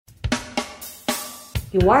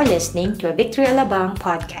You are listening to a Victory Alabang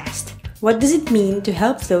podcast. What does it mean to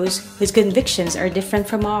help those whose convictions are different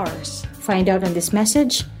from ours? Find out on this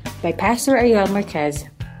message by Pastor Ariel Marquez.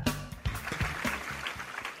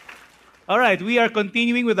 All right, we are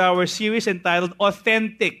continuing with our series entitled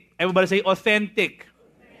Authentic. Everybody say authentic.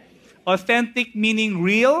 Authentic meaning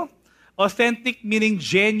real. Authentic meaning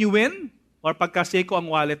genuine. Or pagkaseko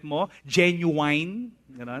ang wallet mo, genuine.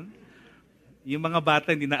 Ganon. Yung mga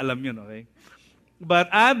bata hindi na alam yun, okay?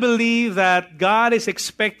 But I believe that God is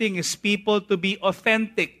expecting His people to be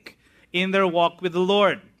authentic in their walk with the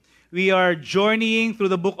Lord. We are journeying through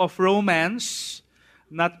the book of Romans.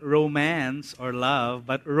 Not romance or love,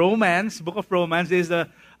 but Romans. Book of Romans is the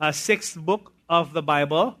sixth book of the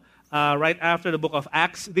Bible, right after the book of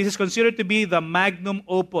Acts. This is considered to be the magnum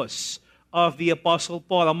opus of the Apostle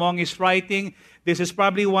Paul. Among his writing, this is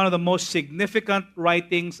probably one of the most significant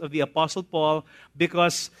writings of the Apostle Paul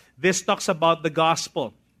because this talks about the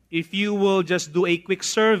gospel. If you will just do a quick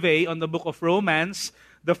survey on the book of Romans,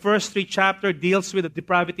 the first 3 chapters deals with the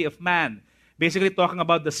depravity of man. Basically talking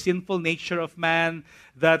about the sinful nature of man,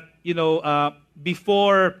 that,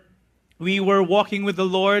 before we were walking with the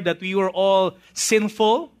Lord, that we were all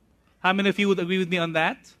sinful. How many of you would agree with me on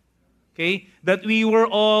that? Okay? That we were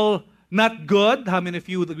all not good. How many of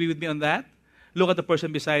you would agree with me on that? Look at the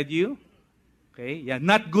person beside you. Okay? Yeah,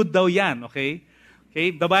 not good daw yan. Okay?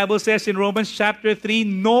 Okay? The Bible says in Romans chapter 3,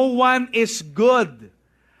 no one is good.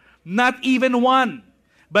 Not even one.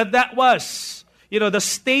 But that was, the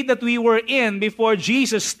state that we were in before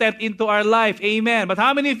Jesus stepped into our life. Amen. But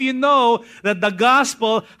how many of you know that the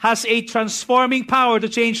gospel has a transforming power to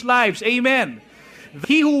change lives? Amen.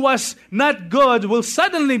 He who was not good will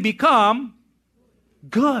suddenly become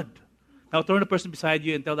good. Now turn to the person beside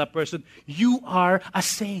you and tell that person, you are a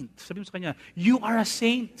saint. Sabi mo sa kanya, you are a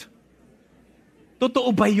saint.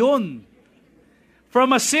 Totoo ba yun?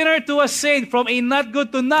 From a sinner to a saint, from a not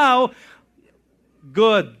good to now,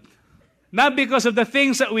 good. Not because of the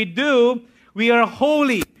things that we do, we are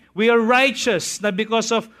holy, we are righteous. Not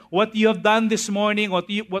because of what you have done this morning,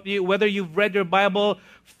 whether you've read your Bible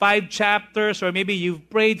 5 chapters, or maybe you've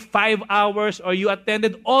prayed 5 hours, or you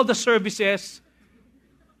attended all the services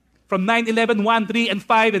from 9, 11, 1, 3, and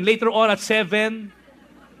 5, and later on at 7.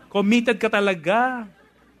 Committed ka talaga.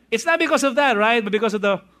 It's not because of that, right? But because of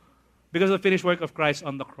the finished work of Christ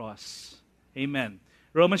on the cross. Amen.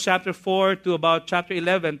 Romans chapter 4 to about chapter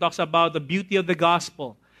 11 talks about the beauty of the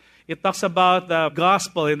gospel. It talks about the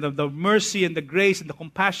gospel and the mercy and the grace and the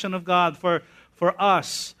compassion of God for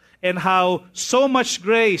us, and how so much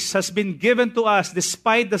grace has been given to us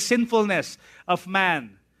despite the sinfulness of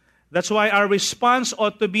man. That's why our response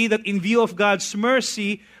ought to be that in view of God's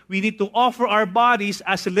mercy, we need to offer our bodies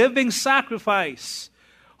as a living sacrifice,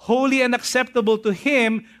 holy and acceptable to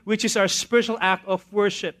Him, which is our spiritual act of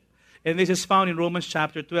worship. And this is found in Romans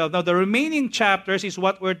chapter 12. Now, the remaining chapters is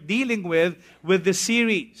what we're dealing with this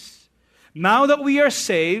series. Now that we are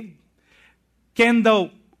saved, can the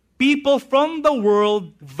people from the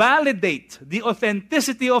world validate the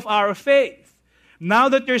authenticity of our faith? Now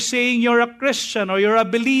that you're saying you're a Christian or you're a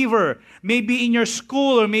believer, maybe in your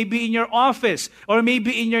school or maybe in your office or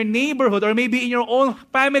maybe in your neighborhood or maybe in your own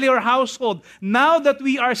family or household, now that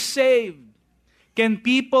we are saved, can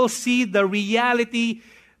people see the reality,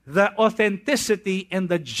 the authenticity, and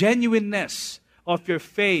the genuineness of your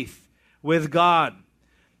faith with God?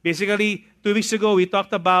 Basically, 2 weeks ago, we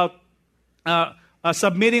talked about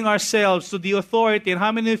submitting ourselves to the authority. And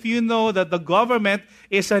how many of you know that the government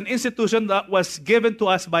is an institution that was given to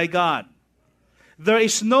us by God? There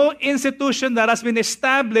is no institution that has been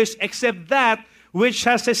established except that which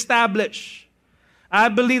has established. I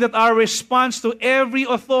believe that our response to every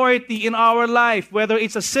authority in our life, whether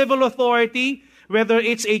it's a civil authority, whether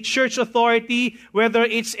it's a church authority, whether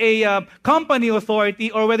it's a company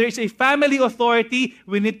authority, or whether it's a family authority,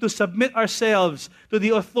 we need to submit ourselves to the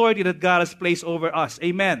authority that God has placed over us.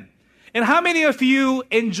 Amen. And how many of you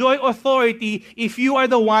enjoy authority if you are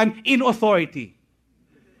the one in authority?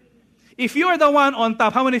 If you are the one on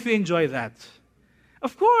top, how many of you enjoy that?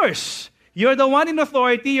 Of course. You're the one in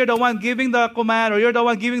authority, you're the one giving the command, or you're the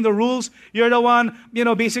one giving the rules, you're the one,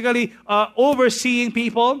 basically overseeing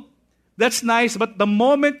people. That's nice, but the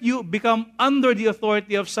moment you become under the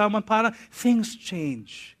authority of someone, parang things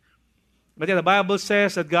change. But yeah, the Bible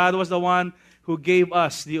says that God was the one who gave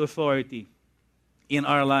us the authority in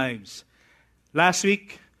our lives. Last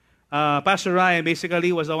week, Pastor Ryan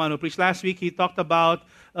basically was the one who preached. Last week, he talked about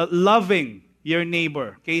loving your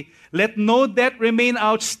neighbor. Okay, let no debt remain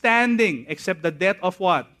outstanding except the debt of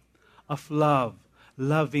what? Of love.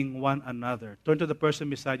 Loving one another. Turn to the person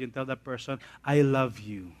beside you and tell that person, I love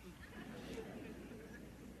you.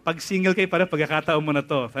 Pag single kayo, parang pagkakataon mo na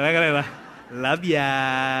to. Parang ganun, love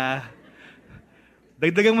ya.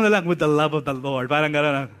 Dagdagan mo na lang, with the love of the Lord. Parang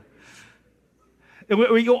gano'n.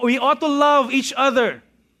 We ought to love each other.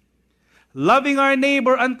 Loving our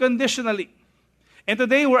neighbor unconditionally. And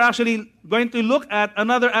today we're actually going to look at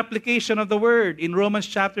another application of the word in Romans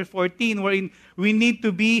chapter 14, wherein we need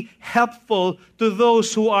to be helpful to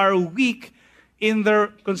those who are weak in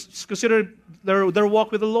their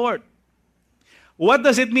walk with the Lord. What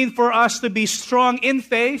does it mean for us to be strong in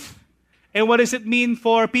faith? And what does it mean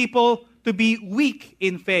for people to be weak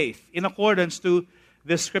in faith, in accordance to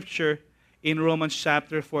the scripture in Romans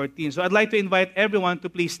chapter 14. So I'd like to invite everyone to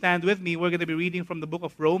please stand with me. We're going to be reading from the book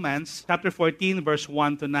of Romans, chapter 14, verse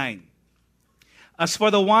 1 to 9. As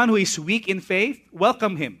for the one who is weak in faith,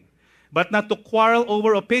 welcome him, but not to quarrel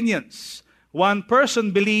over opinions. One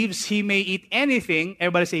person believes he may eat anything.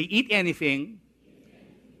 Everybody say, eat anything.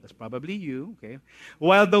 That's probably you, okay?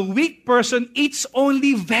 While the weak person eats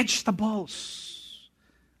only vegetables.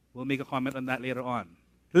 We'll make a comment on that later on.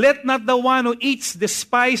 Let not the one who eats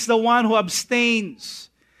despise the one who abstains.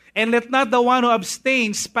 And let not the one who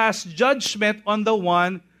abstains pass judgment on the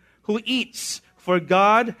one who eats, for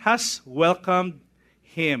God has welcomed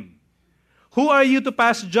him. Who are you to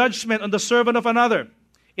pass judgment on the servant of another?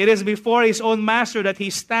 It is before his own master that he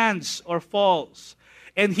stands or falls,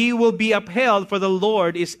 and he will be upheld, for the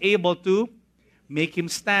Lord is able to make him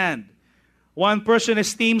stand. One person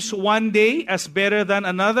esteems one day as better than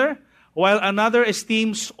another, while another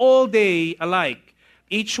esteems all day alike.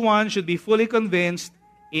 Each one should be fully convinced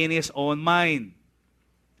in his own mind.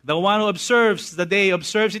 The one who observes the day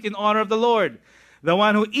observes it in honor of the Lord. The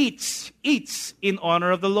one who eats, eats in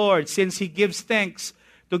honor of the Lord, since he gives thanks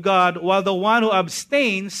to God, while the one who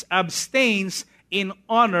abstains, abstains in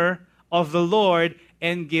honor of the Lord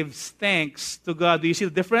and gives thanks to God. Do you see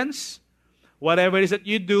the difference? Whatever it is that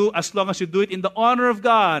you do, as long as you do it in the honor of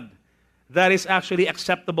God, that is actually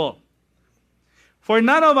acceptable. For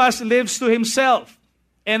none of us lives to himself,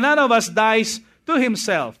 and none of us dies to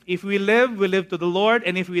himself. If we live to the Lord,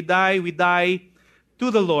 and if we die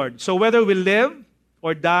to the Lord. So whether we live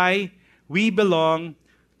or die, we belong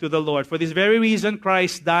to the Lord. For this very reason,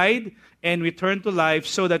 Christ died and returned to life,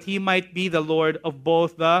 so that he might be the Lord of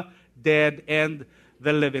both the dead and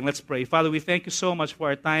the living. Let's pray. Father, we thank you so much for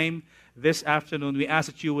our time this afternoon. We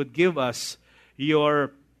ask that you would give us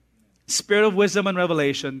your spirit of wisdom and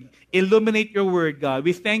revelation. Illuminate your word, God.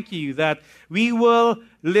 We thank you that we will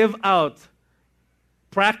live out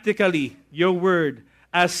practically your word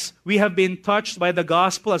as we have been touched by the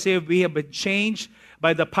gospel, as if we have been changed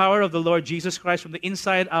by the power of the Lord Jesus Christ from the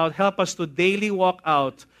inside out. Help us to daily walk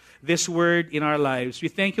out this word in our lives. We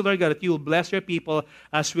thank you, Lord God, that you will bless your people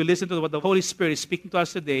as we listen to what the Holy Spirit is speaking to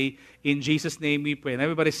us today. In Jesus' name we pray. And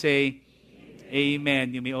everybody say,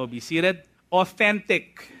 Amen. You may all be seated.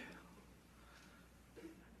 Authentic.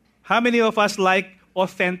 How many of us like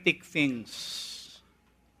authentic things?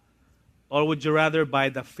 Or would you rather buy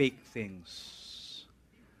the fake things?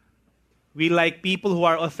 We like people who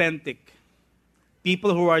are authentic.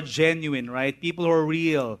 People who are genuine, right? People who are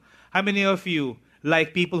real. How many of you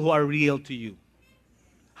like people who are real to you?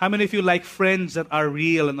 How many of you like friends that are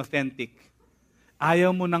real and authentic?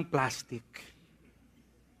 Ayaw mo ng plastic.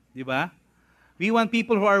 Di ba? We want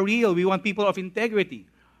people who are real. We want people of integrity.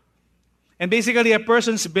 And basically, a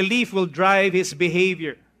person's belief will drive his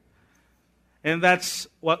behavior. And that's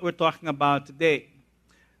what we're talking about today.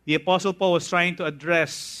 The Apostle Paul was trying to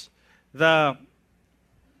address the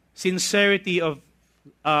sincerity of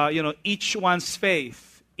each one's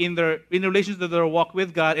faith in relation to their walk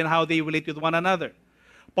with God and how they relate with one another.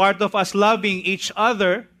 Part of us loving each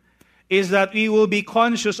other is that we will be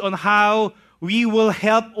conscious on how we will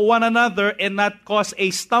help one another and not cause a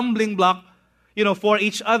stumbling block, for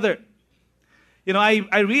each other.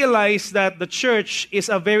 I realize that the church is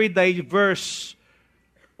a very diverse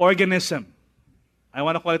organism. I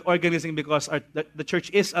want to call it organism because the church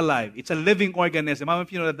is alive. It's a living organism. How many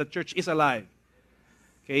of you know that the church is alive?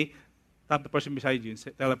 Okay? Tap the person beside you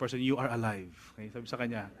and tell the person, you are alive. Okay? Sabi sa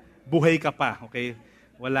kanya, buhay ka pa. Okay?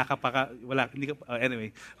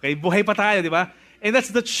 Anyway. Okay? Buhay pa tayo, di ba? And that's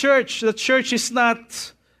the church. The church is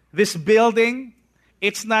not this building.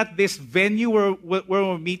 It's not this venue where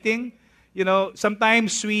we're meeting.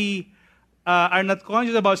 Sometimes we are not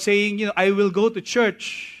conscious about saying, I will go to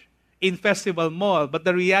church in Festival Mall. But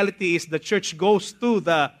the reality is the church goes to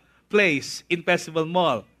the place in Festival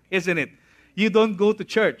Mall, isn't it? You don't go to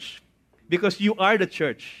church because you are the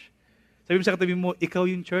church. Sabi mo sa katabi mo, ikaw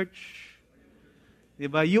yung church.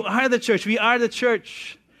 Diba? You are the church. We are the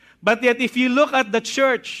church. But yet, if you look at the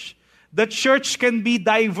church can be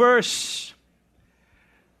diverse.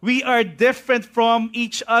 We are different from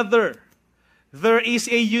each other. There is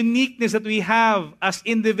a uniqueness that we have as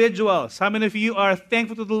individuals. How many of you are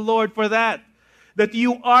thankful to the Lord for that? That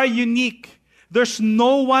you are unique. There's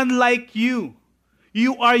no one like you.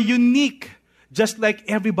 You are unique, just like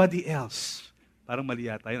everybody else. Parang mali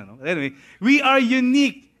yata yun, no? Anyway, we are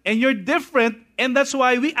unique, and you're different, and that's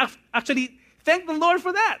why we actually thank the Lord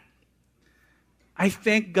for that. I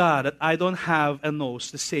thank God that I don't have a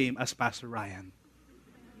nose the same as Pastor Ryan.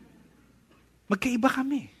 Magkaiba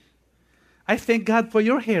kami. I thank God for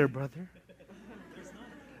your hair, brother.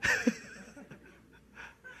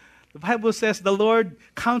 The Bible says the Lord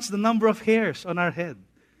counts the number of hairs on our head.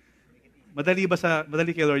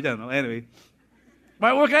 Madali kay Lord yan, no? Anyway.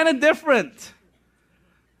 But we're kind of different.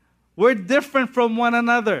 We're different from one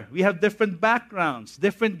another. We have different backgrounds,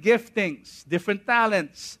 different giftings, different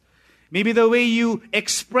talents. Maybe the way you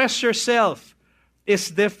express yourself is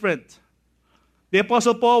different. The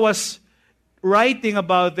Apostle Paul was writing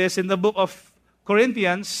about this in the book of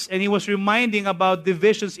Corinthians, and he was reminding about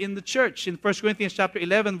divisions in the church. In 1 Corinthians chapter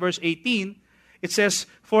 11, verse 18, it says,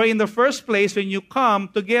 "For in the first place, when you come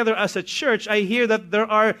together as a church, I hear that there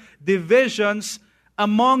are divisions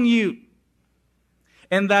among you.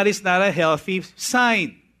 And that is not a healthy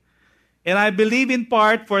sign. And I believe in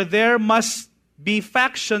part, for there must be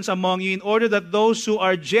factions among you in order that those who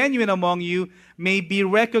are genuine among you may be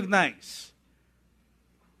recognized."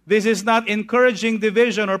 This is not encouraging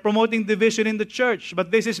division or promoting division in the church, but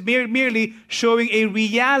this is merely showing a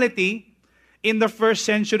reality in the first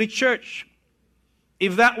century church.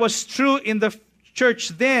 If that was true in the church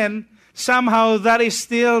then, somehow that is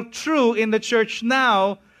still true in the church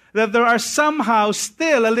now, that there are somehow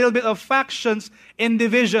still a little bit of factions and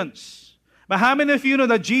divisions. But how many of you know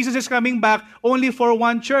that Jesus is coming back only for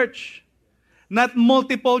one church, not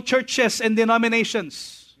multiple churches and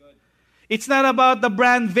denominations? It's not about the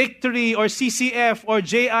brand Victory or CCF or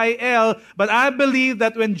JIL, but I believe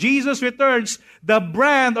that when Jesus returns, the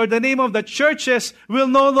brand or the name of the churches will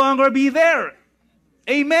no longer be there.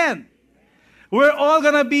 Amen. We're all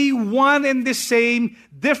going to be one and the same,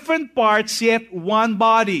 different parts, yet one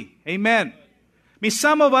body. Amen.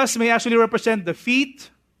 Some of us may actually represent the feet.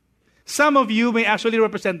 Some of you may actually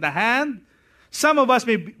represent the hand. Some of us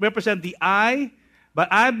may represent the eye. But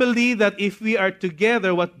I believe that if we are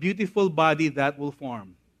together, what beautiful body that will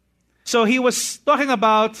form. So he was talking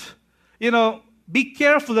about, be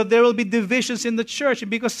careful that there will be divisions in the church.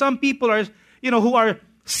 Because some people are, who are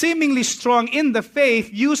seemingly strong in the faith,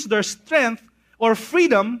 use their strength or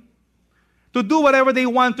freedom to do whatever they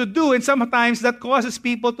want to do. And sometimes that causes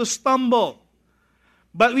people to stumble.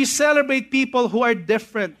 But we celebrate people who are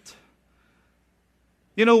different.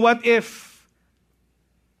 What if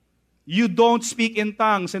you don't speak in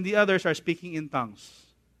tongues and the others are speaking in tongues?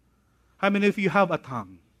 How many of you have a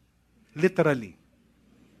tongue? Literally.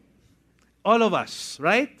 All of us,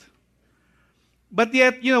 right? But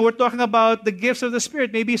yet, we're talking about the gifts of the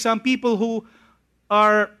Spirit. Maybe some people who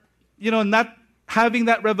are, not having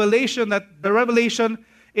that revelation, that the revelation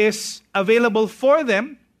is available for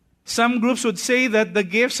them. Some groups would say that the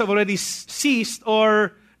gifts have already ceased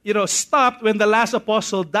or, stopped when the last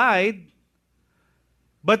apostle died.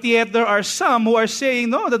 But yet there are some who are saying,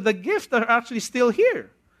 no, that the gifts are actually still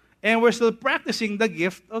here. And we're still practicing the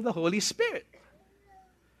gift of the Holy Spirit.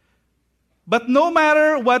 But no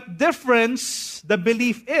matter what difference the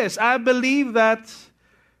belief is, I believe that,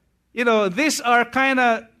 these are kind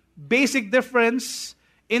of basic difference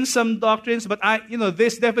in some doctrines, but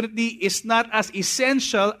this definitely is not as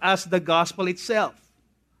essential as the gospel itself.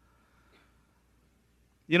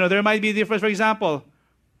 There might be a difference, for example,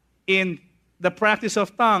 in the practice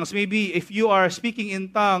of tongues. Maybe if you are speaking in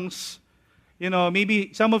tongues,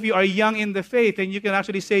 maybe some of you are young in the faith and you can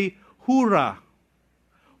actually say, "Hura,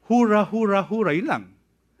 hura, hura, hura." Yun lang.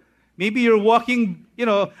 Maybe you're walking,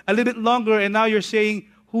 a little bit longer and now you're saying,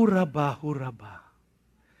 "Hura ba, hura ba."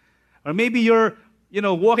 Or maybe you're,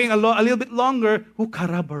 walking a little bit longer,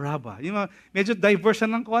 "Hukarabaraba." Medyo diverse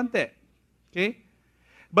ng konti. Okay?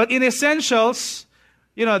 But in essentials,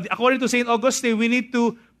 according to St. Augustine, we need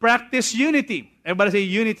to practice unity. Everybody say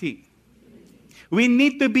unity. We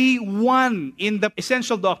need to be one in the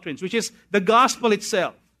essential doctrines, which is the gospel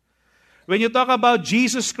itself. When you talk about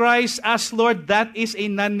Jesus Christ as Lord, that is a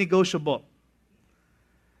non-negotiable.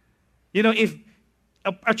 If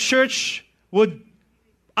a church would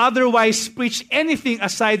otherwise preach anything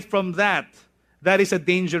aside from that, that is a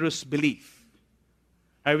dangerous belief.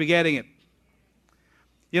 Are we getting it?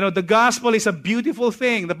 The gospel is a beautiful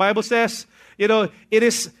thing. The Bible says, it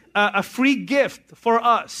is a free gift for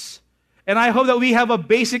us. And I hope that we have a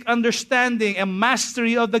basic understanding and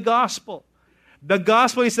mastery of the gospel. The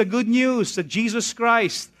gospel is the good news that Jesus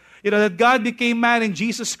Christ, that God became man in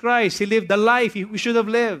Jesus Christ. He lived the life we should have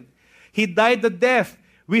lived. He died the death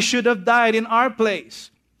we should have died in our place.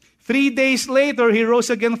 3 days later, He rose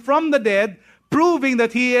again from the dead, proving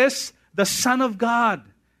that He is the Son of God.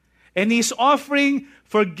 And He's offering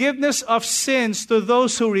forgiveness of sins to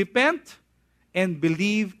those who repent and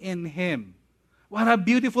believe in Him. What a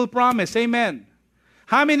beautiful promise. Amen.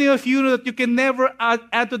 How many of you know that you can never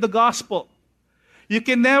add to the gospel? You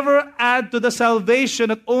can never add to the salvation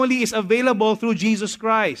that only is available through Jesus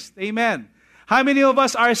Christ. Amen. How many of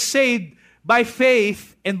us are saved by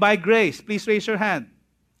faith and by grace? Please raise your hand.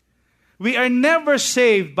 We are never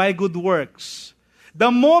saved by good works.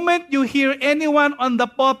 The moment you hear anyone on the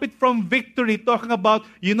pulpit from Victory talking about,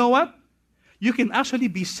 you know what? You can actually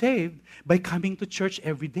be saved by coming to church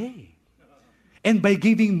every day and by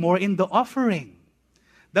giving more in the offering.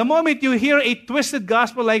 The moment you hear a twisted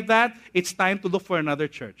gospel like that, it's time to look for another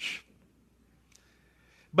church.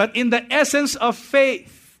 But in the essence of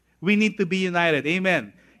faith, we need to be united.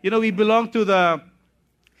 Amen. We belong to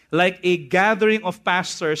like a gathering of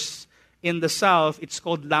pastors in the South. It's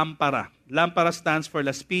called Lampara. Lampara stands for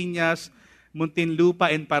Las Piñas,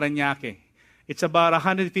 Muntinlupa, and Parañaque. It's about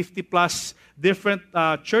 150 plus different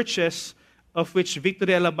churches, of which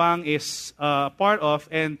Victory Alabang is part of,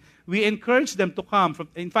 and we encourage them to come.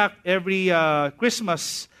 In fact, every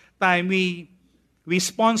Christmas time, we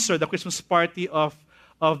sponsor the Christmas party of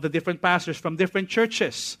the different pastors from different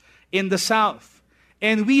churches in the South.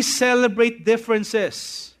 And we celebrate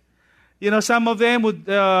differences. Some of them would,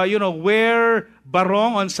 wear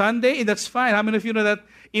barong on Sunday, and that's fine. How many of you know that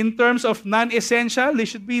in terms of non-essential, there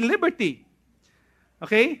should be liberty?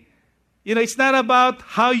 Okay? It's not about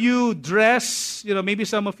how you dress. Maybe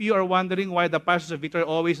some of you are wondering why the pastors of Victory are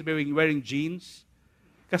always wearing jeans.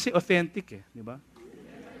 Kasi authentic di ba?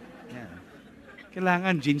 Yeah.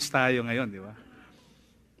 Kailangan jeans tayo ngayon, di ba?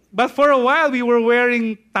 But for a while, we were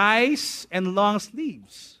wearing ties and long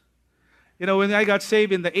sleeves. When I got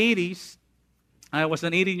saved in the 80s, I was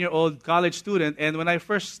an 18-year-old college student, and when I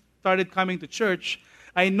first started coming to church,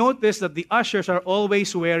 I noticed that the ushers are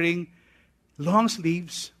always wearing long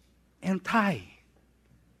sleeves and tie.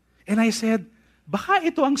 And I said, baka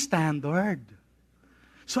ito ang standard.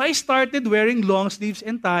 So I started wearing long sleeves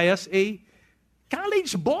and tie as a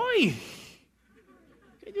college boy.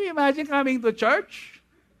 Can you imagine coming to church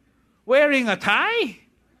wearing a tie?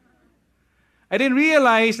 I didn't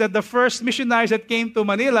realize that the first missionaries that came to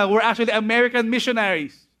Manila were actually American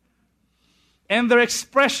missionaries. And their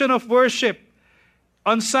expression of worship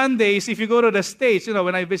on Sundays, if you go to the States,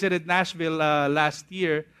 when I visited Nashville last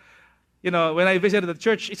year, when I visited the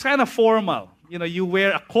church, it's kind of formal. You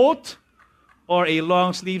wear a coat or a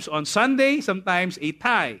long sleeves on Sunday, sometimes a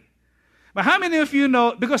tie. But how many of you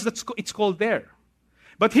know, because it's cold there.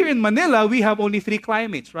 But here in Manila, we have only 3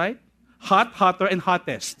 climates, right? Hot, hotter, and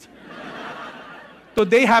hottest.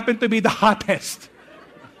 Today happened to be the hottest.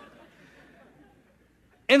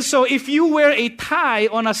 And so if you wear a tie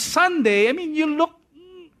on a Sunday, you look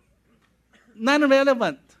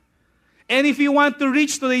non-relevant. And if you want to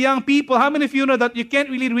reach to the young people, how many of you know that you can't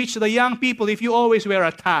really reach to the young people if you always wear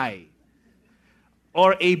a tie?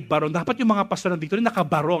 Or a barong. Dapat yung mga pastor dito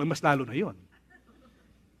nakabarong, mas lalo na yun.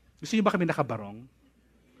 Gusto niyo ba kami nakabarong?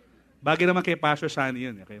 Bagay naman kay Pastor Sunny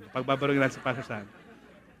yun. Okay? Pagbabarong natin sa Pastor Sunny.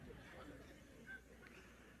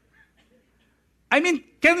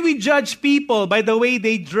 Can we judge people by the way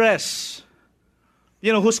they dress?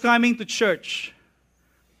 Who's coming to church?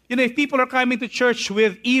 If people are coming to church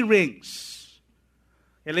with earrings,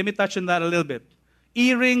 let me touch on that a little bit.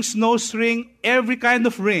 Earrings, nose ring, every kind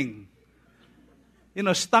of ring,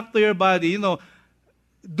 stuck to your body,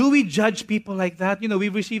 do we judge people like that? We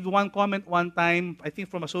received one comment one time, I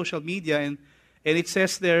think from a social media, and it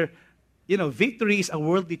says there, Victory is a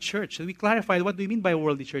worldly church. So we clarified, what do you mean by a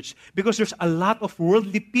worldly church? Because there's a lot of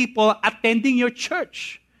worldly people attending your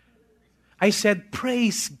church. I said,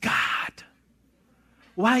 praise God.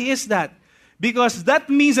 Why is that? Because that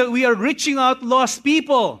means that we are reaching out lost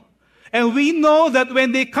people. And we know that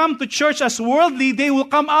when they come to church as worldly, they will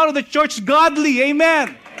come out of the church godly.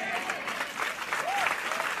 Amen.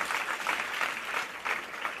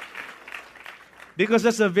 Because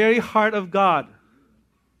that's the very heart of God.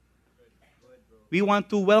 We want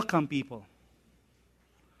to welcome people.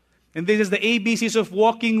 And this is the ABCs of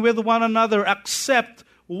walking with one another. Accept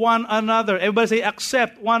one another. Everybody say,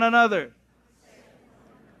 accept one another.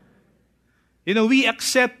 We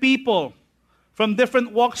accept people from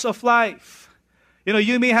different walks of life.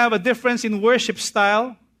 You may have a difference in worship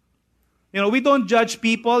style. We don't judge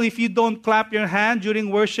people if you don't clap your hand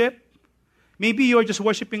during worship. Maybe you're just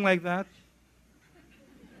worshiping like that.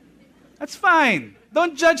 That's fine.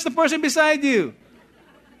 Don't judge the person beside you.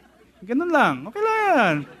 Ganun lang. Okay lang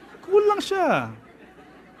yan. Cool lang siya.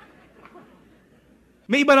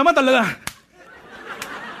 May iba naman talaga.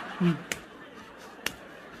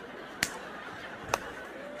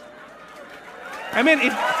 I mean,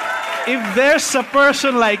 if there's a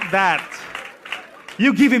person like that,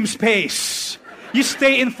 you give him space. You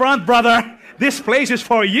stay in front, brother. This place is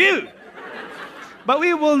for you. But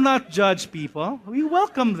we will not judge people. We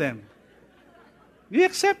welcome them. We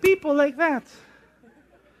accept people like that.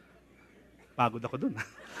 Pagod ako dun.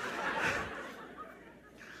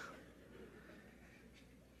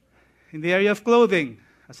 In the area of clothing,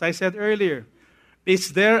 as I said earlier,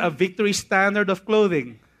 is there a victory standard of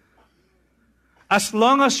clothing? As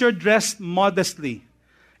long as you're dressed modestly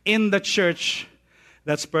in the church,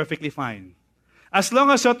 that's perfectly fine. As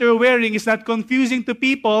long as what you're wearing is not confusing to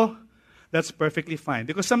people, that's perfectly fine.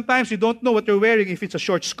 Because sometimes you don't know what you're wearing if it's a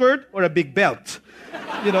short skirt or a big belt.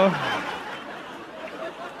 You know.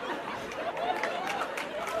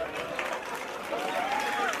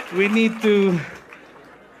 We need to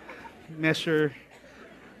measure.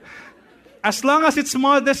 As long as it's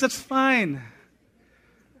modest, that's fine.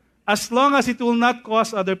 As long as it will not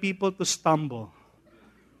cause other people to stumble.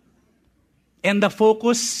 And the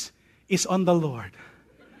focus is on the Lord,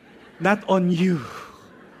 not on you.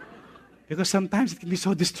 Because sometimes it can be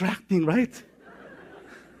so distracting, right?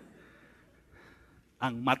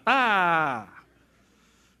 Ang mata.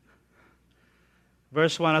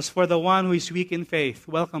 Verse 1, as for the one who is weak in faith,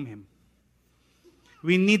 welcome him.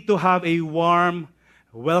 We need to have a warm,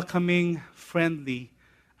 welcoming, friendly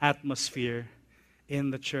atmosphere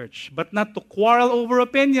in the church. But not to quarrel over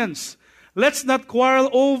opinions. Let's not quarrel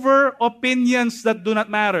over opinions that do not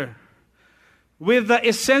matter. With the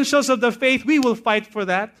essentials of the faith, we will fight for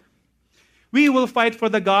that. We will fight for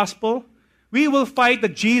the gospel. We will fight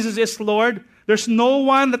that Jesus is Lord. There's no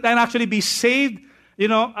one that can actually be saved,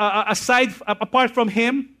 apart from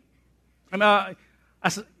Him, under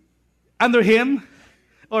Him,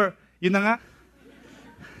 or yun na nga.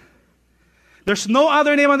 There's no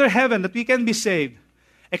other name under heaven that we can be saved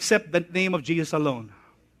except the name of Jesus alone.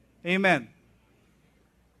 Amen.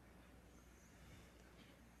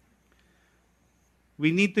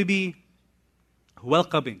 We need to be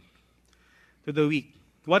welcoming to the weak.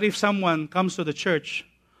 What if someone comes to the church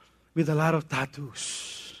with a lot of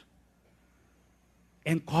tattoos?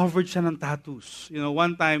 And covered siya ng tattoos.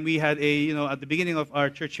 One time we had at the beginning of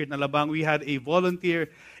our church here in Alabang, we had a volunteer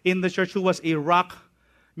in the church who was a rock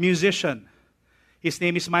musician. His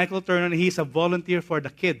name is Michael Turner, and he's a volunteer for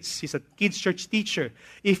the kids. He's a kids church teacher.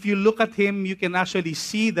 If you look at him, you can actually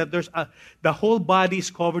see that the whole body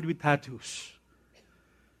is covered with tattoos.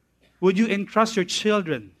 Would you entrust your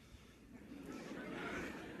children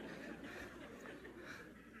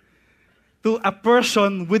to a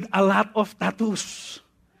person with a lot of tattoos,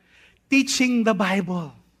 teaching the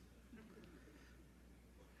Bible?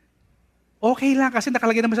 Okay lang kasi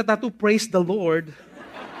nakalagay naman sa tattoo, praise the Lord,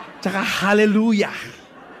 tsaka hallelujah.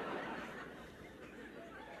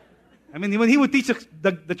 I mean, when he would teach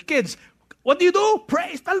the kids, what do you do?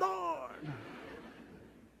 Praise the Lord.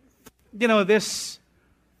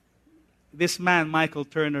 This man, Michael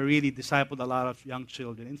Turner, really discipled a lot of young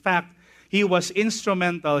children. In fact, he was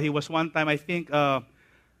instrumental. He was one time, I think,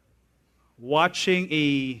 watching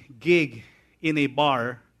a gig in a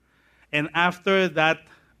bar. And after that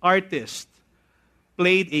artist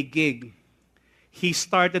played a gig, he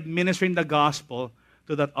started ministering the gospel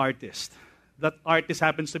to that artist. That artist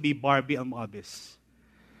happens to be Barbie Almobis.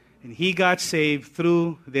 And he got saved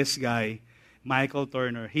through this guy, Michael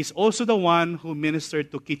Turner. He's also the one who ministered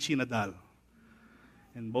to Kichi Nadal.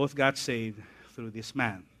 And both got saved through this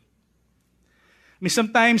man.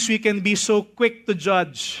 Sometimes we can be so quick to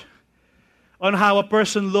judge on how a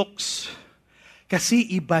person looks.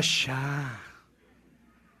 Kasi iba siya.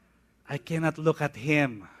 I cannot look at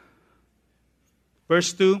him.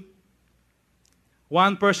 Verse 2,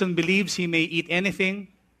 one person believes he may eat anything,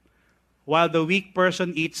 while the weak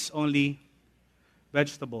person eats only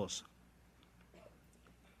vegetables.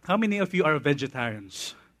 How many of you are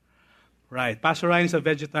vegetarians? Right. Pastor Ryan is a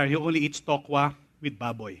vegetarian. He only eats tokwa with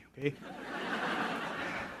baboy. Okay?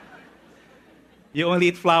 You only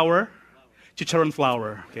eat flour, chicharon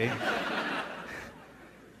flour. Okay?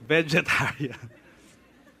 Vegetarian.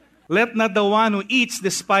 Let not the one who eats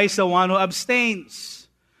despise the one who abstains.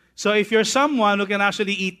 So if you're someone who can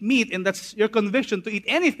actually eat meat, and that's your conviction to eat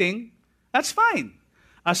anything, that's fine.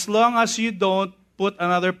 As long as you don't put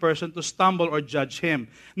another person to stumble or judge him.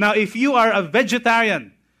 Now, if you are a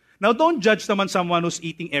vegetarian, now don't judge someone who's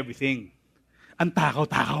eating everything. Ang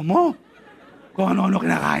takaw-takaw mo. Kung ano-ano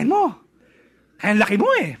kinakain mo. Kaya laki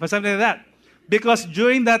mo eh. Or something like that. Because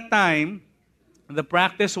during that time, the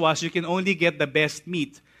practice was you can only get the best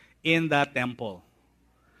meat in that temple.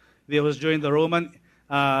 It was during the Roman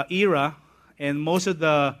era, and most of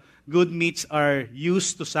the good meats are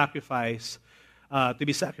used to sacrifice, to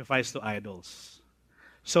be sacrificed to idols.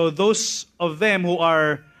 So those of them who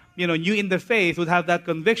are, new in the faith would have that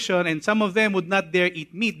conviction, and some of them would not dare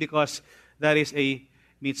eat meat because that is a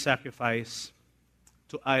meat sacrifice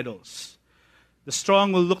to idols. The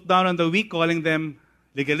strong will look down on the weak, calling them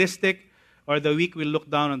legalistic, or the weak will look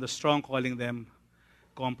down on the strong, calling them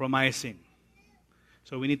compromising.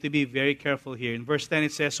 So we need to be very careful here. In verse 10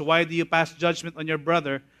 it says, "Why do you pass judgment on your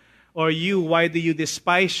brother? Or you, why do you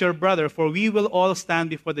despise your brother? For we will all stand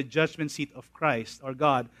before the judgment seat of Christ," or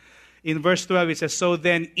God. In verse 12 it says, "So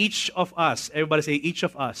then each of us," everybody say each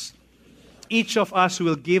of us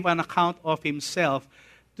will give an account of himself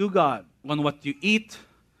to God on what you eat,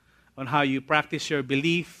 on how you practice your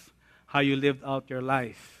belief, how you lived out your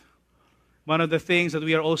life. One of the things that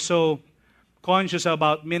we are also conscious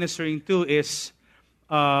about ministering to is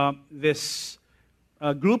this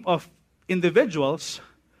group of individuals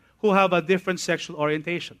who have a different sexual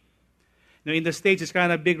orientation. In the States, it's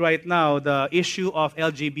kind of big right now, the issue of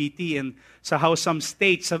LGBT, and so how some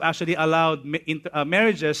states have actually allowed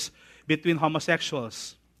marriages between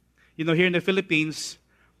homosexuals. Here in the Philippines,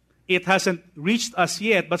 it hasn't reached us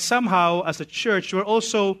yet, but somehow as a church, we're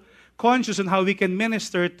also conscious on how we can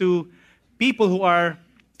minister to people who are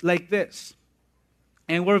like this.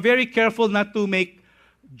 And we're very careful not to make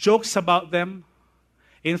jokes about them.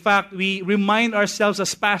 In fact, we remind ourselves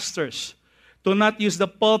as pastors to not use the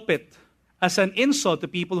pulpit as an insult to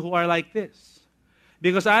people who are like this.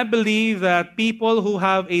 Because I believe that people who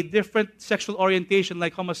have a different sexual orientation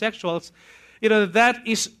like homosexuals, that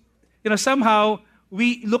is, somehow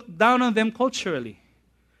we look down on them culturally.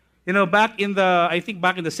 Back in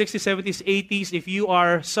the 60s, 70s, 80s, if you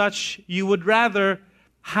are such, you would rather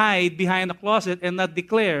hide behind a closet and not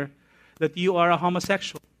declare that you are a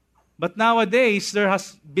homosexual. But nowadays, there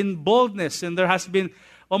has been boldness, and there has been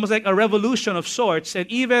almost like a revolution of sorts. And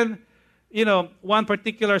even, one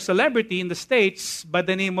particular celebrity in the States by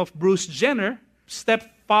the name of Bruce Jenner,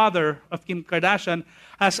 stepfather of Kim Kardashian,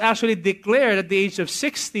 has actually declared at the age of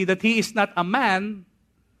 60 that he is not a man,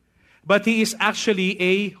 but he is actually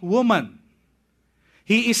a woman.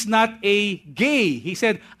 He is not a gay. He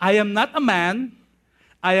said, "I am not a man,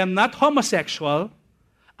 I am not homosexual,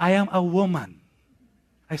 I am a woman."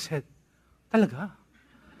 I said, "Talaga?"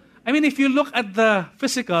 If you look at the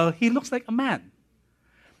physical, he looks like a man.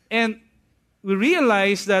 And we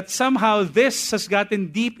realize that somehow this has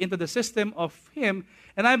gotten deep into the system of him,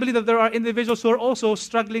 and I believe that there are individuals who are also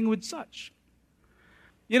struggling with such.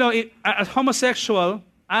 As homosexual,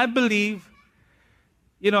 I believe,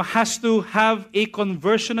 has to have a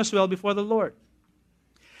conversion as well before the Lord.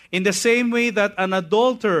 In the same way that an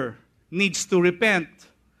adulterer needs to repent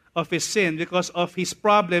of his sin because of his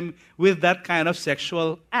problem with that kind of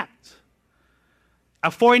sexual act.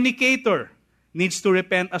 A fornicator needs to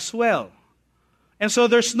repent as well. And so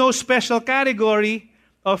there's no special category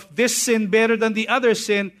of this sin better than the other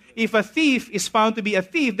sin. If a thief is found to be a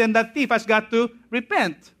thief, then that thief has got to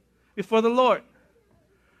repent before the Lord.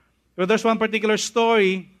 Well, there's one particular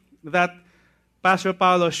story that Pastor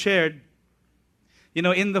Paulo shared.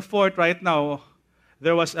 In the fort right now,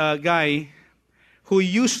 there was a guy who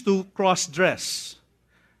used to cross-dress.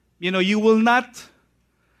 You will not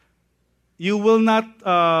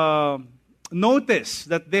notice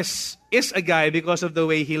that this is a guy because of the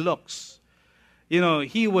way he looks.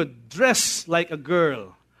 He would dress like a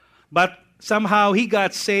girl. But somehow he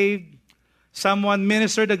got saved. Someone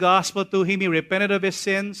ministered the gospel to him. He repented of his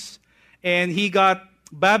sins. And he got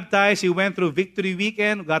baptized. He went through Victory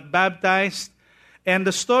Weekend, got baptized. And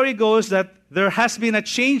the story goes that there has been a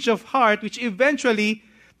change of heart which eventually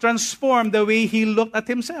transformed the way he looked at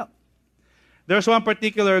himself. There's one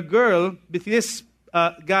particular girl, this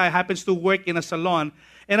guy happens to work in a salon,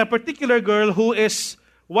 and a particular girl who is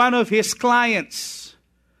one of his clients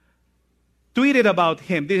tweeted about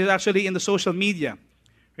him. This is actually in the social media.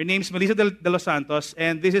 Her name is Melissa de los Santos,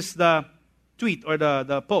 and this is the tweet or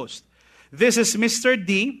the post. "This is Mr.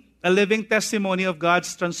 D, a living testimony of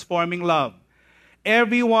God's transforming love.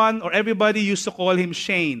 Everybody used to call him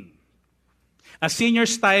Shane, a senior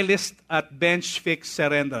stylist at Bench Fix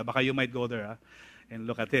Serenda." Baka you might go there and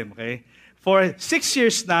look at him, okay? "For 6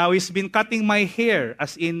 years now, he's been cutting my hair,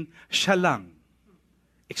 as in siya lang.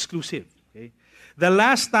 Exclusive. Okay? The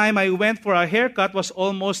last time I went for a haircut was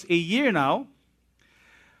almost a year now.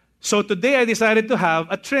 So today I decided to have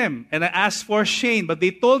a trim, and I asked for Shane, but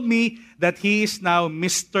they told me that he is now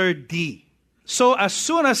Mr. D. So as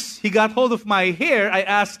soon as he got hold of my hair, I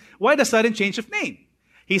asked, why the sudden change of name?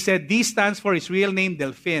 He said, D stands for his real name,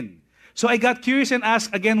 Delphin. So I got curious and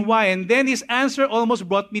asked again why. And then his answer almost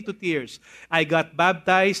brought me to tears. I got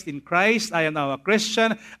baptized in Christ. I am now a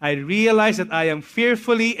Christian. I realized that I am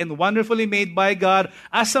fearfully and wonderfully made by God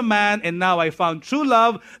as a man. And now I found true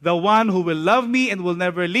love, the one who will love me and will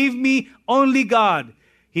never leave me, only God.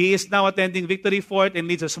 He is now attending Victory Fort and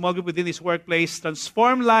leads a small group within his workplace.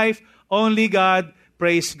 Transform life, only God.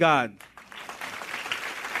 Praise God.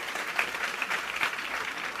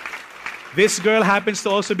 This girl happens to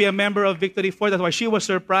also be a member of Victory Fort. That's why she was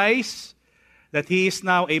surprised that he is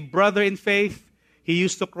now a brother in faith. He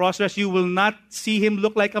used to cross-dress. You will not see him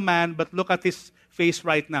look like a man, but look at his face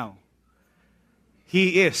right now.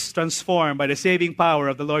 He is transformed by the saving power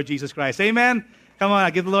of the Lord Jesus Christ. Amen? Come on,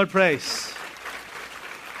 give the Lord praise.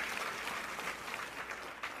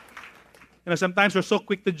 Sometimes we're so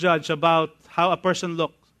quick to judge about how a person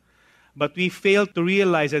looks. But we fail to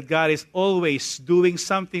realize that God is always doing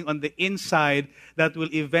something on the inside that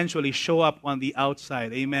will eventually show up on the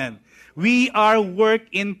outside. Amen. We are work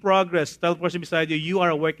in progress. Tell the person beside you, you are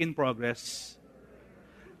a work in progress.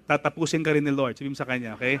 Tatapusin ka rin ni Lord. Sabi mo sa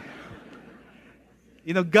kanya, okay?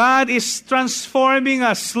 God is transforming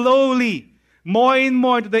us slowly, more and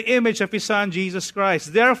more to the image of His Son, Jesus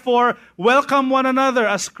Christ. Therefore, welcome one another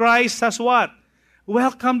as Christ has what?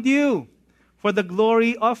 Welcomed you. For the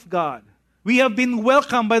glory of God. We have been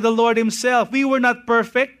welcomed by the Lord Himself. We were not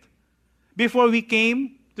perfect before we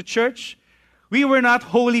came to church. We were not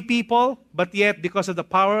holy people, but yet because of the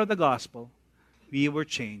power of the gospel, we were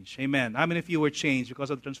changed. Amen. How many of you were changed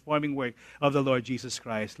because of the transforming work of the Lord Jesus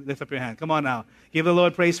Christ? Lift up your hand. Come on now. Give the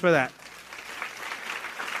Lord praise for that.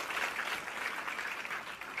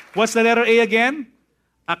 What's the letter A again?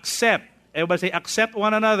 Accept. Everybody say, accept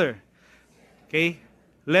one another. Okay?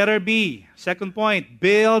 Letter B, second point,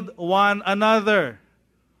 build one another.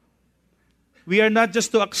 We are not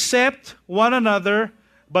just to accept one another,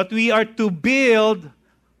 but we are to build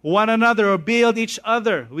one another or build each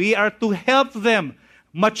other. We are to help them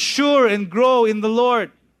mature and grow in the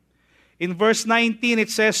Lord. In verse 19,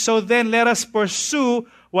 it says, so then let us pursue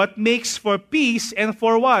what makes for peace and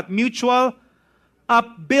for what? Mutual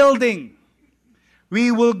upbuilding.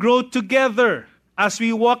 We will grow together as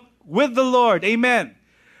we walk with the Lord. Amen.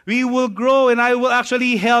 We will grow and I will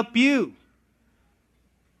actually help you.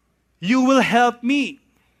 You will help me.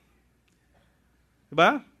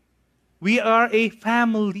 Diba? We are a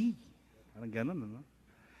family.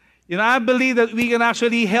 I believe that we can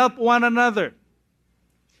actually help one another.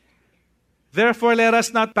 Therefore, let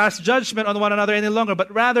us not pass judgment on one another any longer,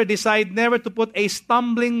 but rather decide never to put a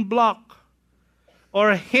stumbling block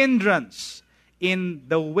or hindrance in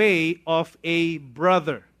the way of a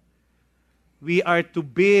brother. We are to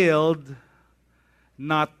build,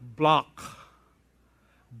 not block.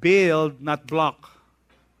 Build, not block.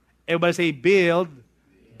 Everybody say build,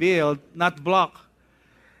 not block.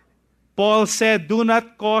 Paul said, do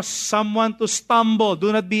not cause someone to stumble.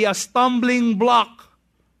 Do not be a stumbling block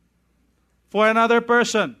for another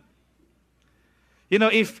person.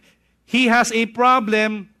 If he has a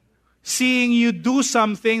problem seeing you do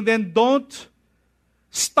something, then don't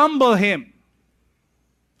stumble him.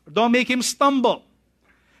 Don't make him stumble.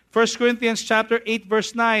 1 Corinthians chapter 8,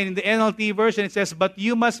 verse 9, in the NLT version, it says, but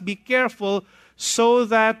you must be careful so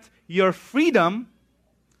that your freedom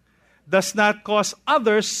does not cause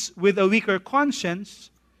others with a weaker conscience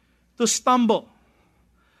to stumble.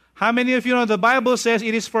 How many of you know the Bible says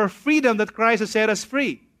it is for freedom that Christ has set us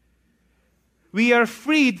free? We are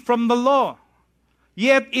freed from the law.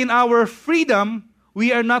 Yet in our freedom,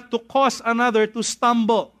 we are not to cause another to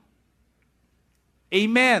stumble.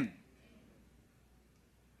 Amen.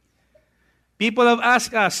 People have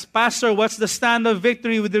asked us, Pastor, what's the stand of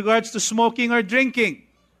Victory with regards to smoking or drinking?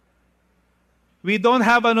 We don't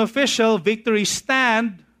have an official Victory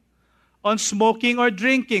stand on smoking or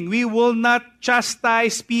drinking. We will not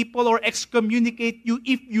chastise people or excommunicate you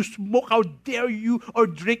if you smoke, how dare you, or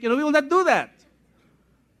drink. We will not do that.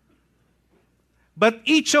 But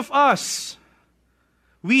each of us,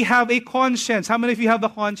 we have a conscience. How many of you have a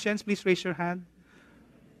conscience? Please raise your hand.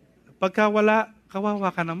 Pagka wala,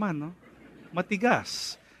 kawawa ka naman, no?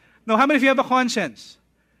 Matigas. No, how many of you have a conscience?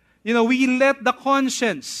 We let the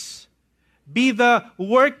conscience be the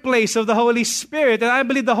workplace of the Holy Spirit. And I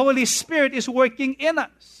believe the Holy Spirit is working in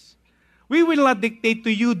us. We will not dictate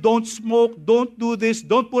to you, don't smoke, don't do this,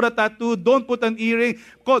 don't put a tattoo, don't put an earring,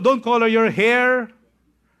 don't color your hair.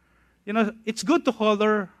 It's good to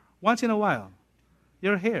color once in a while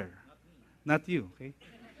your hair. Not you, okay?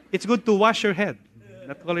 It's good to wash your head.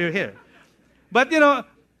 Not color your hair. But,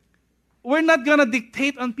 we're not going to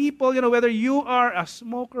dictate on people, whether you are a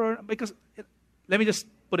smoker or, because, let me just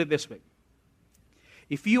put it this way.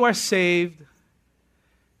 If you are saved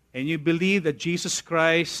and you believe that Jesus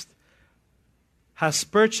Christ has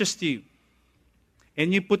purchased you,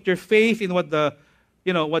 and you put your faith in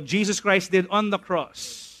what Jesus Christ did on the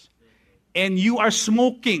cross, and you are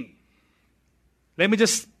smoking, let me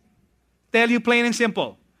just tell you plain and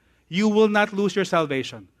simple, you will not lose your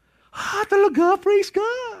salvation. Talaga, praise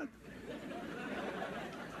God.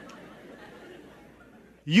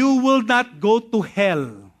 You will not go to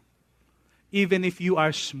hell even if you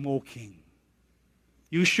are smoking.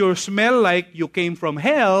 You sure smell like you came from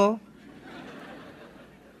hell,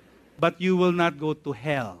 but you will not go to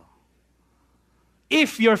hell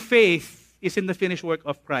if your faith is in the finished work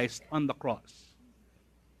of Christ on the cross.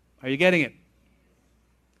 Are you getting it?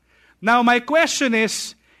 Now, my question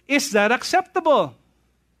is that acceptable?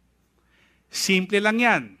 Simple lang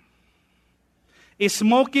yan. Is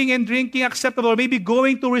smoking and drinking acceptable? Or maybe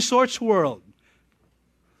going to Resorts World?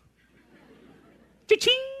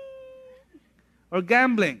 Cha-ching! Or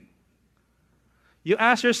gambling? You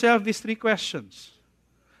ask yourself these 3 questions.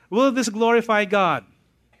 Will this glorify God?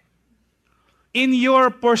 In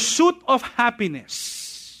your pursuit of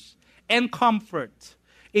happiness and comfort,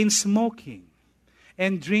 in smoking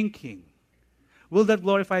and drinking, will that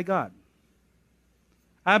glorify God?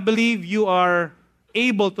 I believe you are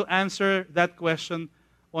able to answer that question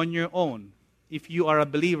on your own if you are a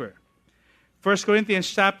believer. 1 Corinthians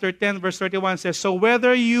chapter 10 verse 31 says, so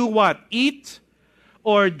whether you what? Eat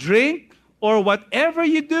or drink or whatever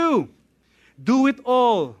you do it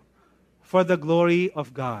all for the glory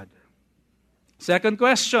of God. Second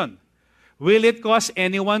question, will it cause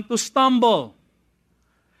anyone to stumble?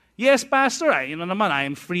 Yes, Pastor, I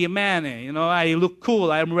am free man. I look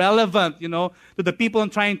cool. I am relevant, to the people I'm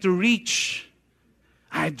trying to reach.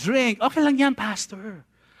 I drink. Okay lang yan, Pastor.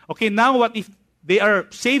 Okay, now what if they are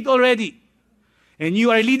saved already? And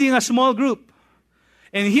you are leading a small group.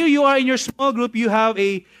 And here you are in your small group, you have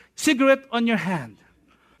a cigarette on your hand.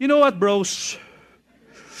 You know what, bros?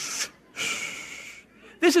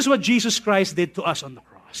 This is what Jesus Christ did to us on the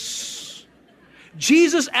cross.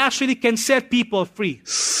 Jesus actually can set people free.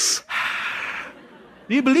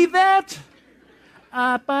 Do you believe that?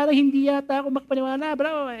 Para hindi yata ako magpaniwala,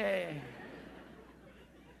 bro.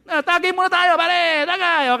 Tagay muna tayo, pare.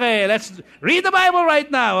 Tagay. Okay, let's read the Bible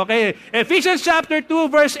right now. Okay, Ephesians chapter 2,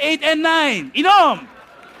 verse 8 and 9. Inom.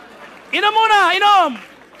 Inom muna, inom.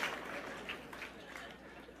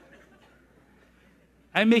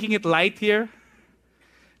 I'm making it light here.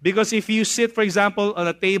 Because if you sit, for example, on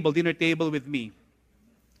a table, dinner table with me,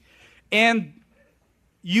 and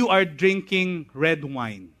you are drinking red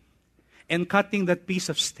wine and cutting that piece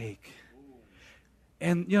of steak,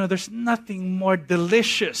 and there's nothing more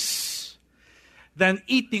delicious than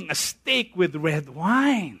eating a steak with red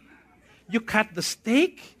wine. You cut the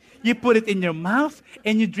steak, you put it in your mouth,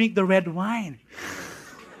 and you drink the red wine.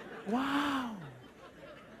 Wow.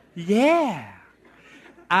 Yeah.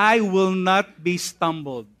 I will not be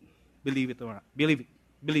stumbled. Believe it or not. Believe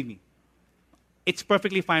me. It's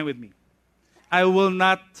perfectly fine with me. I will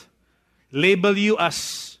not label you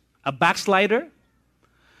as a backslider.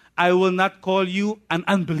 I will not call you an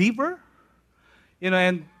unbeliever.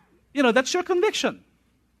 That's your conviction.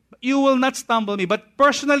 You will not stumble me. But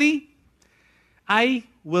personally, I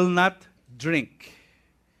will not drink.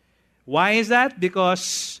 Why is that?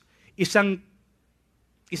 Because isang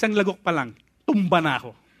lagok pa lang, tumba na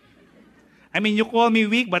ako. I mean, you call me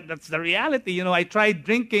weak, but that's the reality. I tried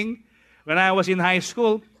drinking when I was in high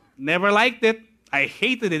school. Never liked it. I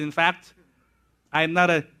hated it, in fact. I'm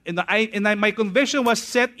not my conviction was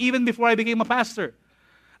set even before I became a pastor.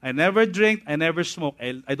 I never drink, I never smoke.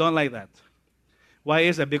 I don't like that. Why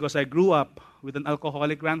is that? Because I grew up with an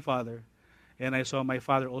alcoholic grandfather, and I saw my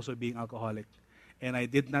father also being alcoholic. And I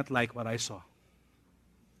did not like what I saw.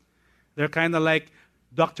 They're kind of like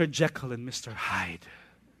Dr. Jekyll and Mr. Hyde.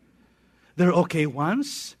 They're okay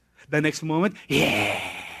once, the next moment, yeah.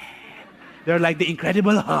 They're like the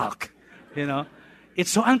Incredible Hulk, It's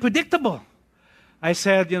so unpredictable. I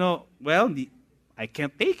said, I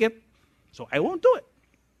can't take it, so I won't do it.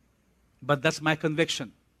 But that's my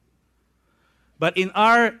conviction. But in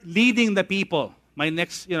our leading the people, my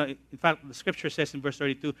next, in fact, the scripture says in verse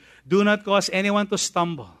 32, do not cause anyone to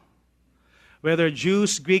stumble, whether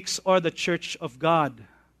Jews, Greeks, or the church of God.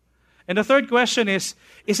 And the third question is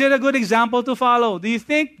it a good example to follow? Do you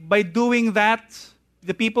think by doing that,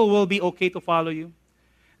 the people will be okay to follow you?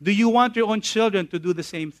 Do you want your own children to do the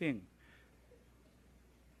same thing?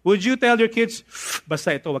 Would you tell your kids,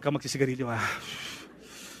 basta ito, wag ka magsisigarilyo ha.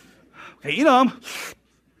 Okay,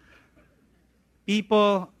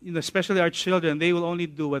 people, especially our children, they will only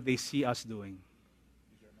do what they see us doing.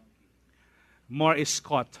 More is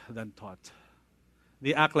caught than taught.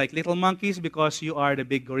 They act like little monkeys because you are the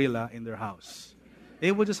big gorilla in their house.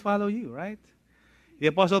 They will just follow you, right? The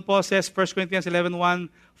Apostle Paul says, 1 Corinthians 11:1,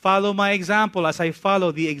 follow my example as I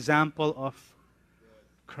follow the example of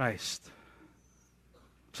Christ.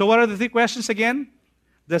 So what are the 3 questions again?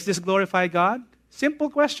 Does this glorify God? Simple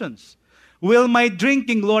questions. Will my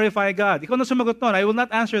drinking glorify God? Ikaw na sumagot nun. I will not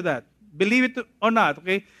answer that. Believe it or not,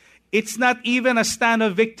 okay? It's not even a stand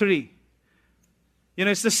of victory.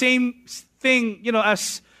 It's the same thing,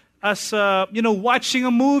 as watching a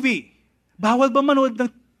movie. Bawal ba manood ng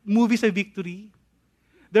movie sa victory?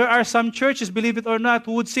 There are some churches, believe it or not,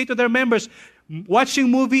 who would say to their members, watching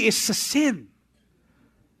movie is a sin.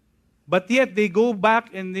 But yet they go back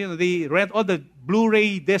and they rent all the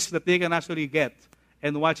Blu-ray discs that they can actually get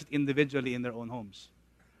and watch it individually in their own homes.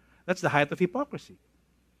 That's the height of hypocrisy.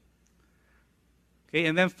 Okay,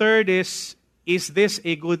 and then third is this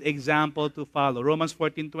a good example to follow? Romans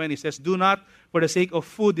 14:20 says, do not, for the sake of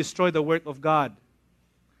food, destroy the work of God.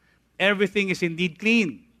 Everything is indeed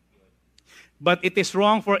clean. But it is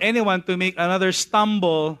wrong for anyone to make another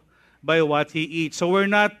stumble by what he eats. So we're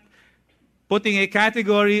not putting a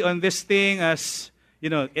category on this thing as,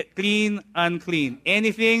 clean, unclean.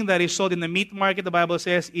 Anything that is sold in the meat market, the Bible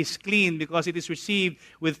says, is clean because it is received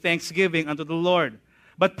with thanksgiving unto the Lord.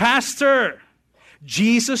 But Pastor,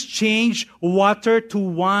 Jesus changed water to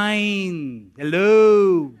wine.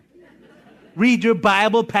 Hello. Read your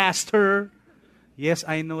Bible, Pastor. Yes,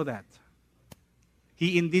 I know that.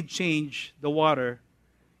 He indeed changed the water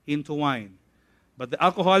into wine. But the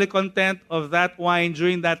alcoholic content of that wine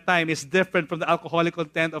during that time is different from the alcoholic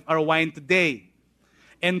content of our wine today.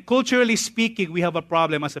 And culturally speaking, we have a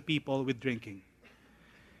problem as a people with drinking.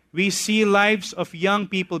 We see lives of young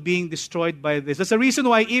people being destroyed by this. That's the reason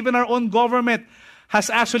why even our own government has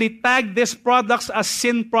actually tagged these products as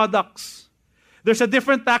sin products. There's a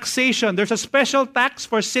different taxation. There's a special tax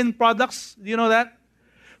for sin products. Do you know that?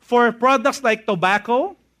 For products like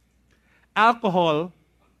tobacco, alcohol,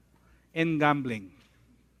 and gambling.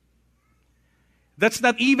 That's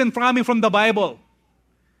not even coming from the Bible.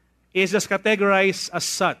 It's just categorized as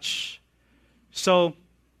such. So,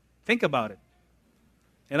 think about it.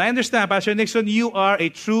 And I understand, Pastor Nixon, you are a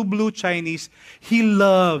true blue Chinese. He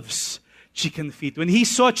loves chicken feet. When he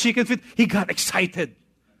saw chicken feet, he got excited.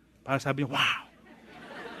 Para sabi niya, wow.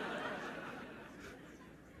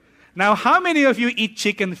 Now, how many of you eat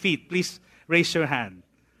chicken feet? Please raise your hand.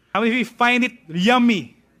 How many of you find it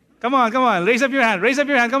yummy? Come on. Raise up your hand.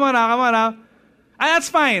 Come on now. That's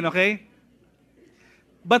fine, okay?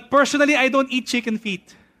 But personally, I don't eat chicken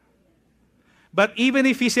feet. But even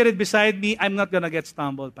if he said it beside me, I'm not going to get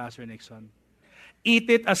stumbled, Pastor Nixon. Eat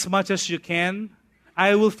it as much as you can.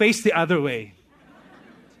 I will face the other way.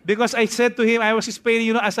 Because I said to him, I was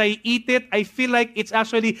explaining, as I eat it, I feel like it's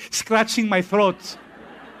actually scratching my throat.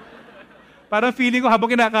 Parang feeling ko habang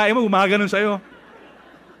kinakain mo, gumaganon sa'yo.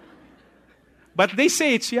 But they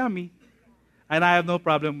say it's yummy. And I have no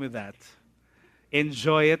problem with that.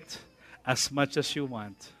 Enjoy it as much as you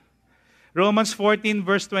want. Romans 14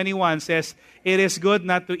 verse 21 says, it is good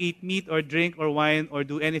not to eat meat or drink or wine or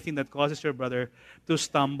do anything that causes your brother to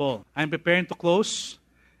stumble. I'm preparing to close.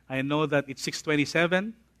 I know that it's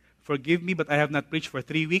 6:27. Forgive me, but I have not preached for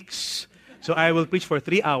 3 weeks. So I will preach for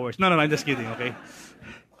 3 hours. No, I'm just kidding, okay?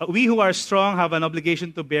 We who are strong have an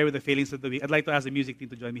obligation to bear with the failings of the weak. I'd like to ask the music team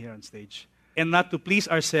to join me here on stage. And not to please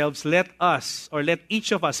ourselves, let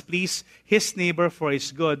each of us please his neighbor for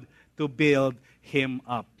his good to build him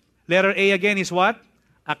up. Letter A again is what?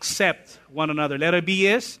 Accept one another. Letter B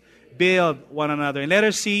is build one another. And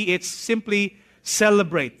letter C, it's simply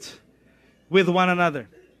celebrate with one another.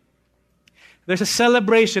 There's a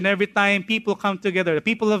celebration every time people come together. The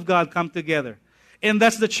people of God come together. And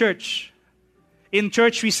that's the church. In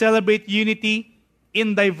church, we celebrate unity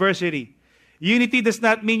in diversity. Unity does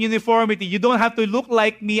not mean uniformity. You don't have to look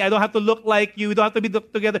like me. I don't have to look like you. We don't have to be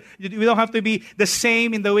together. We don't have to be the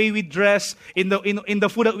same in the way we dress, in the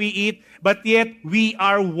food that we eat. But yet, we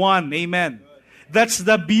are one. Amen. That's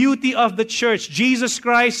the beauty of the church. Jesus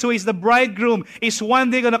Christ, who is the bridegroom, is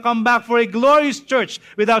one day going to come back for a glorious church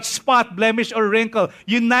without spot, blemish, or wrinkle.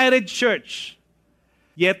 United church.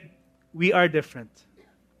 Yet, we are different.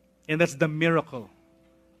 And that's the miracle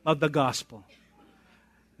of the gospel.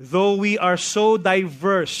 Though we are so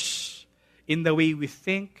diverse in the way we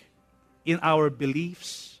think, in our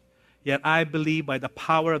beliefs, yet I believe by the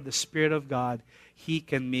power of the Spirit of God, He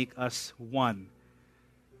can make us one.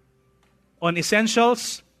 On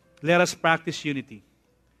essentials, let us practice unity.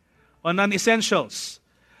 On non-essentials,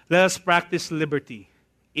 let us practice liberty.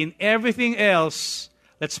 In everything else,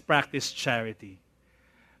 let's practice charity.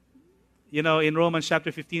 You know, in Romans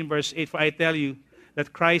chapter 15, verse 8, for I tell you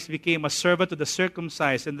that Christ became a servant to the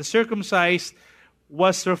circumcised. And the circumcised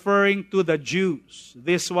was referring to the Jews.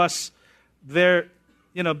 This was their,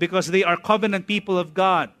 because they are covenant people of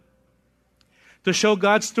God. To show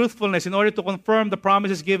God's truthfulness in order to confirm the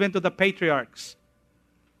promises given to the patriarchs.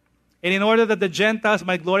 And in order that the Gentiles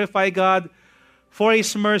might glorify God for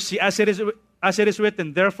His mercy, as it is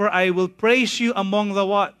written, therefore I will praise you among the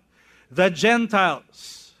what? The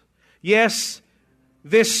Gentiles. Yes,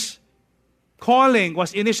 this calling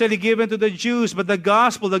was initially given to the Jews, but the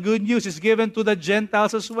gospel, the good news, is given to the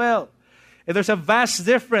Gentiles as well. And there's a vast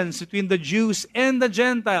difference between the Jews and the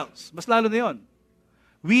Gentiles. Mas lalo na yun.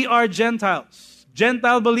 We are Gentiles.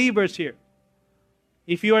 Gentile believers here.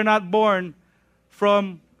 If you are not born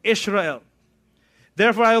from Israel.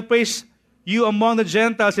 Therefore I will praise you among the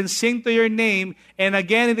Gentiles and sing to your name. And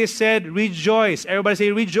again it is said, rejoice. Everybody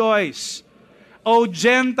say, rejoice. O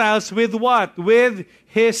Gentiles, with what? With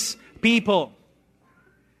His people.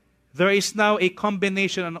 There is now a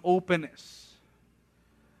combination and openness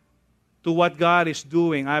to what God is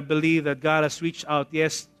doing. I believe that God has reached out,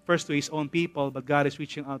 yes, first to His own people, but God is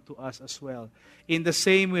reaching out to us as well. In the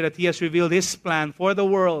same way that He has revealed His plan for the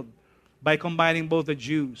world by combining both the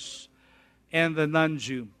Jews and the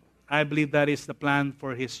non-Jew. I believe that is the plan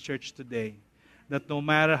for His church today. That no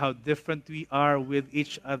matter how different we are with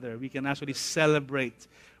each other, we can actually celebrate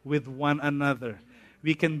with one another.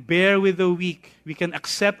 We can bear with the weak. We can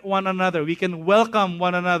accept one another. We can welcome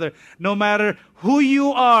one another. No matter who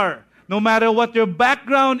you are, no matter what your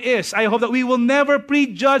background is, I hope that we will never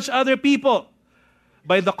prejudge other people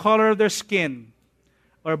by the color of their skin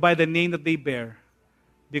or by the name that they bear,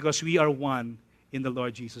 because we are one in the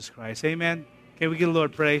Lord Jesus Christ. Amen? Can we give the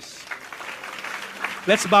Lord praise?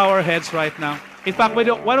 Let's bow our heads right now. In fact, why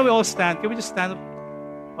don't we all stand? Can we just stand up,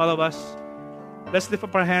 all of us? Let's lift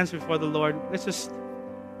up our hands before the Lord. Let's just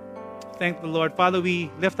thank the Lord. Father, we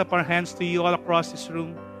lift up our hands to you all across this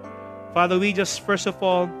room. Father, we just first of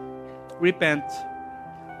all repent.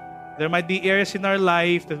 There might be areas in our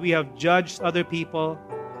life that we have judged other people,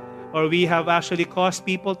 or we have actually caused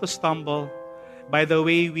people to stumble by the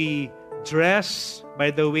way we dress, by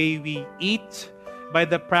the way we eat, by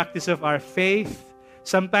the practice of our faith.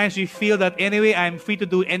 Sometimes we feel that anyway, I'm free to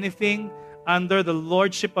do anything under the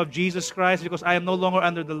lordship of Jesus Christ because I am no longer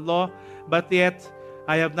under the law, but yet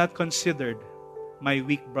I have not considered my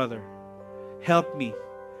weak brother. Help me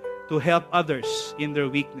to help others in their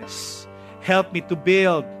weakness. Help me to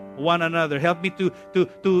build one another. Help me to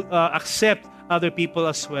accept other people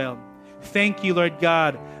as well. Thank you, Lord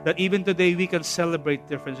God, that even today we can celebrate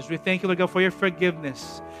differences. We thank you, Lord God, for your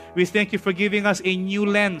forgiveness. We thank you for giving us a new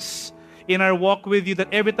lens in our walk with you,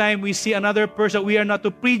 that every time we see another person, we are not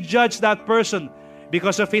to prejudge that person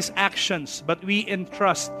because of his actions, but we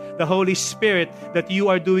entrust the Holy Spirit that you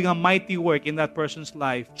are doing a mighty work in that person's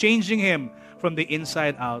life, changing him from the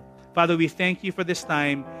inside out. Father, we thank you for this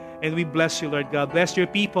time, and we bless you, Lord God. Bless your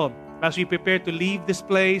people as we prepare to leave this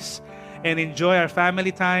place and enjoy our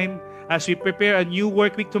family time. As we prepare a new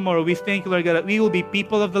work week tomorrow, we thank you, Lord God, that we will be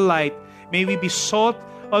people of the light. May we be salt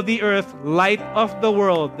of the earth, light of the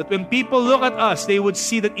world. That when people look at us, they would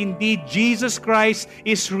see that indeed Jesus Christ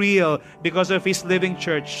is real because of His living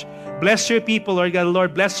church. Bless your people, Lord God. The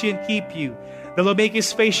Lord bless you and keep you. The Lord make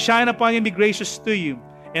His face shine upon you and be gracious to you.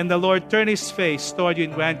 And the Lord turn His face toward you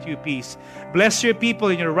and grant you peace. Bless your people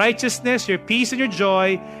in your righteousness, your peace, and your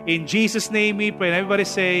joy. In Jesus' name we pray. And everybody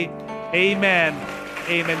say, Amen.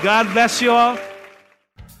 Amen. God bless you all.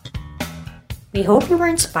 We hope you were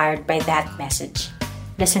inspired by that message.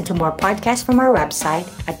 Listen to more podcasts from our website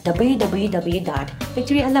at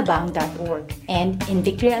www.victoryalabang.org and in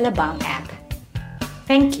Victory Alabang app.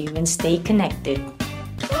 Thank you and stay connected.